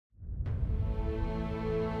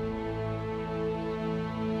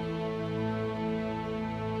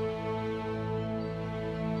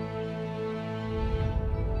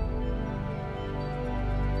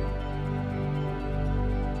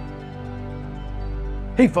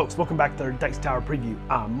Hey folks, welcome back to our Dice Tower preview.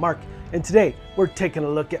 I'm Mark, and today we're taking a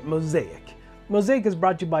look at Mosaic. Mosaic is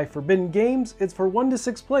brought to you by Forbidden Games. It's for 1 to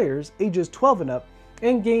 6 players, ages 12 and up,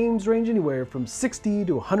 and games range anywhere from 60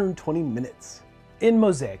 to 120 minutes. In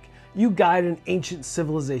Mosaic, you guide an ancient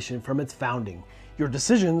civilization from its founding. Your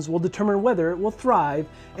decisions will determine whether it will thrive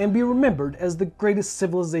and be remembered as the greatest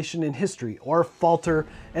civilization in history, or falter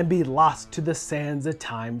and be lost to the sands of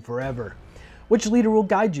time forever. Which leader will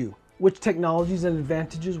guide you? Which technologies and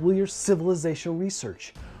advantages will your civilization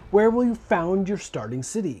research? Where will you found your starting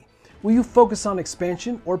city? Will you focus on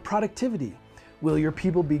expansion or productivity? Will your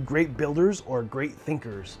people be great builders or great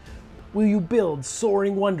thinkers? Will you build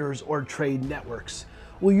soaring wonders or trade networks?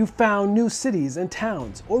 Will you found new cities and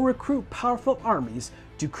towns or recruit powerful armies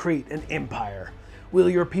to create an empire? Will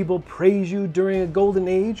your people praise you during a golden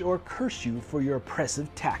age or curse you for your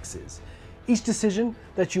oppressive taxes? Each decision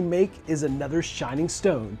that you make is another shining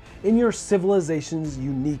stone in your civilization's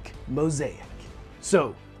unique mosaic.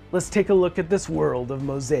 So let's take a look at this world of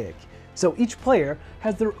Mosaic. So each player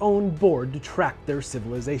has their own board to track their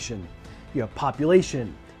civilization. You have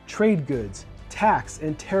population, trade goods, tax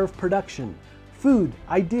and tariff production, food,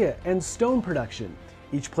 idea, and stone production.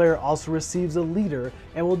 Each player also receives a leader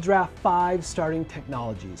and will draft 5 starting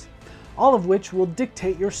technologies, all of which will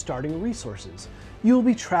dictate your starting resources. You will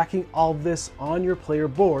be tracking all of this on your player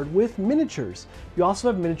board with miniatures. You also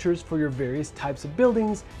have miniatures for your various types of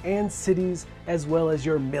buildings and cities, as well as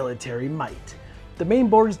your military might. The main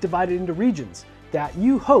board is divided into regions that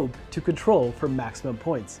you hope to control for maximum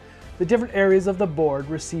points. The different areas of the board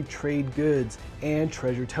receive trade goods and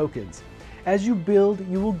treasure tokens. As you build,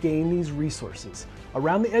 you will gain these resources.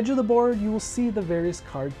 Around the edge of the board, you will see the various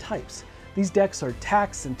card types. These decks are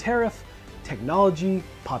tax and tariff, technology,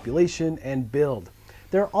 population, and build.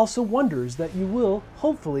 There are also wonders that you will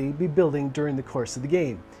hopefully be building during the course of the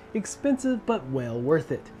game. Expensive but well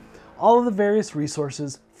worth it. All of the various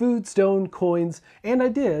resources, food, stone, coins, and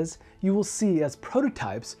ideas you will see as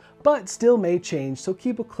prototypes, but still may change, so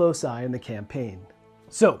keep a close eye on the campaign.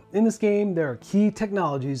 So, in this game, there are key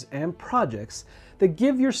technologies and projects that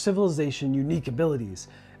give your civilization unique abilities,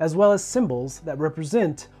 as well as symbols that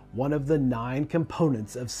represent one of the 9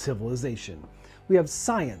 components of civilization. We have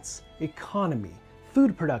science, economy,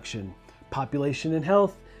 food production, population and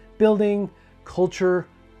health, building, culture,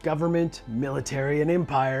 government, military and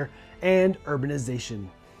empire, and urbanization.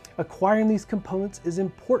 Acquiring these components is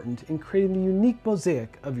important in creating the unique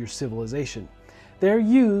mosaic of your civilization. They are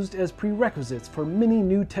used as prerequisites for many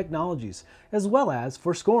new technologies, as well as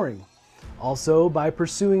for scoring. Also, by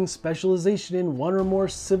pursuing specialization in 1 or more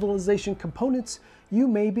civilization components, you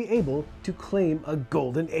may be able to claim a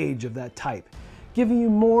golden age of that type, giving you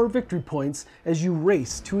more victory points as you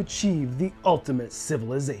race to achieve the ultimate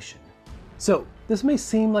civilization. So, this may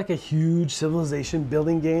seem like a huge civilization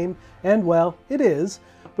building game, and well, it is,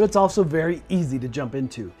 but it's also very easy to jump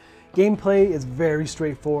into. Gameplay is very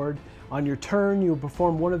straightforward. On your turn, you will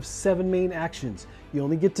perform one of 7 main actions. You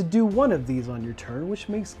only get to do one of these on your turn, which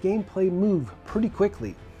makes gameplay move pretty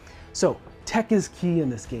quickly. So, tech is key in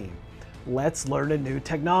this game. Let's learn a new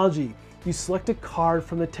technology. You select a card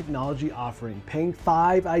from the technology offering, paying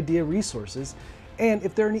 5 idea resources, and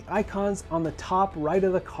if there are any icons on the top right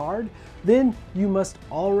of the card, then you must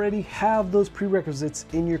already have those prerequisites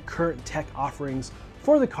in your current tech offerings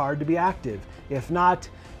for the card to be active. If not,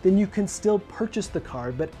 then you can still purchase the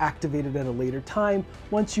card but activate it at a later time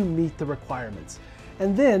once you meet the requirements.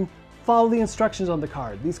 And then follow the instructions on the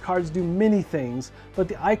card. These cards do many things, but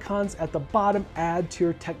the icons at the bottom add to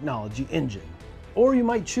your technology engine. Or you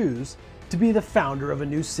might choose to be the founder of a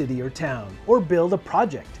new city or town, or build a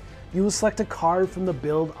project. You will select a card from the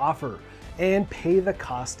build offer and pay the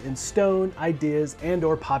cost in stone, ideas, and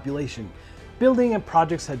or population. Building and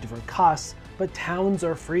projects have different costs, but towns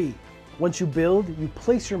are free. Once you build, you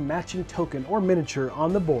place your matching token or miniature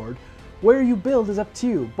on the board. Where you build is up to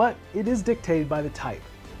you, but it is dictated by the type.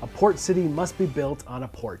 A port city must be built on a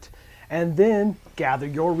port. And then gather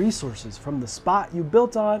your resources from the spot you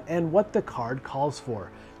built on and what the card calls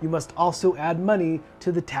for. You must also add money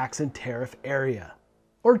to the tax and tariff area.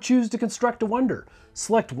 Or choose to construct a wonder.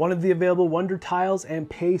 Select one of the available wonder tiles and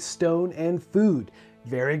pay stone and food.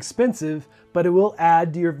 Very expensive, but it will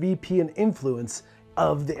add to your VP and influence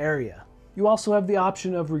of the area. You also have the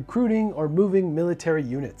option of recruiting or moving military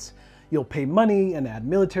units. You'll pay money and add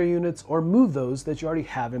military units or move those that you already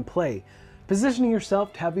have in play, positioning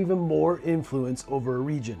yourself to have even more influence over a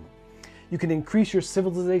region. You can increase your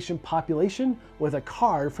civilization population with a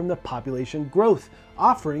card from the population growth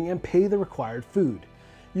offering and pay the required food.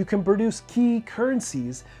 You can produce key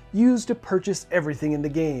currencies used to purchase everything in the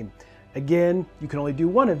game. Again, you can only do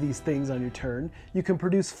one of these things on your turn. You can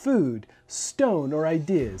produce food, stone, or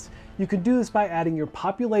ideas. You can do this by adding your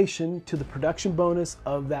population to the production bonus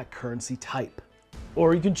of that currency type.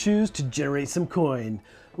 Or you can choose to generate some coin,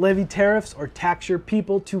 levy tariffs, or tax your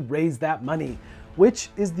people to raise that money, which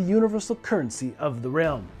is the universal currency of the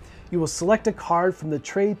realm. You will select a card from the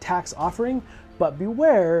trade tax offering, but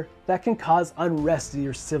beware, that can cause unrest in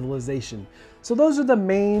your civilization. So those are the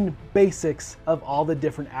main basics of all the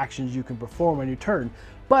different actions you can perform on your turn.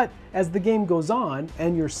 But as the game goes on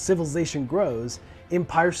and your civilization grows,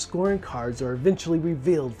 empire scoring cards are eventually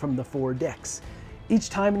revealed from the 4 decks. Each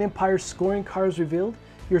time an empire scoring card is revealed,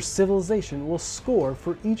 your civilization will score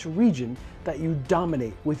for each region that you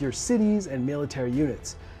dominate with your cities and military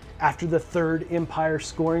units. After the 3rd empire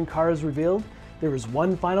scoring card is revealed, there is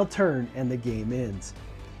one final turn and the game ends.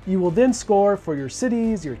 You will then score for your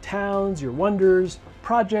cities, your towns, your wonders,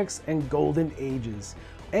 projects, and golden ages,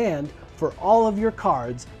 and for all of your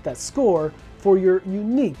cards that score for your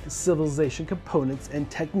unique civilization components and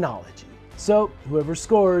technology. So whoever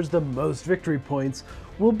scores the most victory points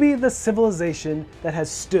will be the civilization that has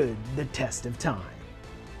stood the test of time.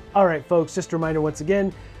 Alright folks, just a reminder once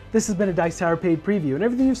again, this has been a Dice Tower paid preview, and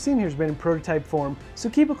everything you've seen here has been in prototype form, so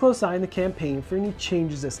keep a close eye on the campaign for any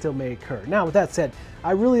changes that still may occur. Now, with that said,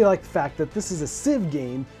 I really like the fact that this is a Civ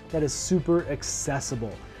game that is super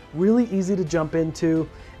accessible, really easy to jump into,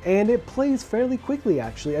 and it plays fairly quickly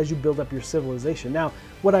actually as you build up your civilization. Now,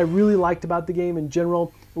 what I really liked about the game in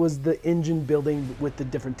general was the engine building with the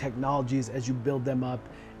different technologies as you build them up,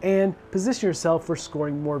 and position yourself for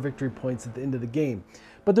scoring more victory points at the end of the game.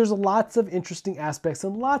 But there's lots of interesting aspects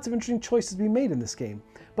and lots of interesting choices to be made in this game.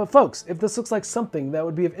 But folks, if this looks like something that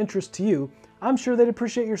would be of interest to you, I'm sure they'd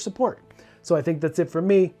appreciate your support. So I think that's it from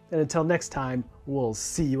me, and until next time, we'll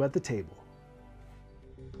see you at the table.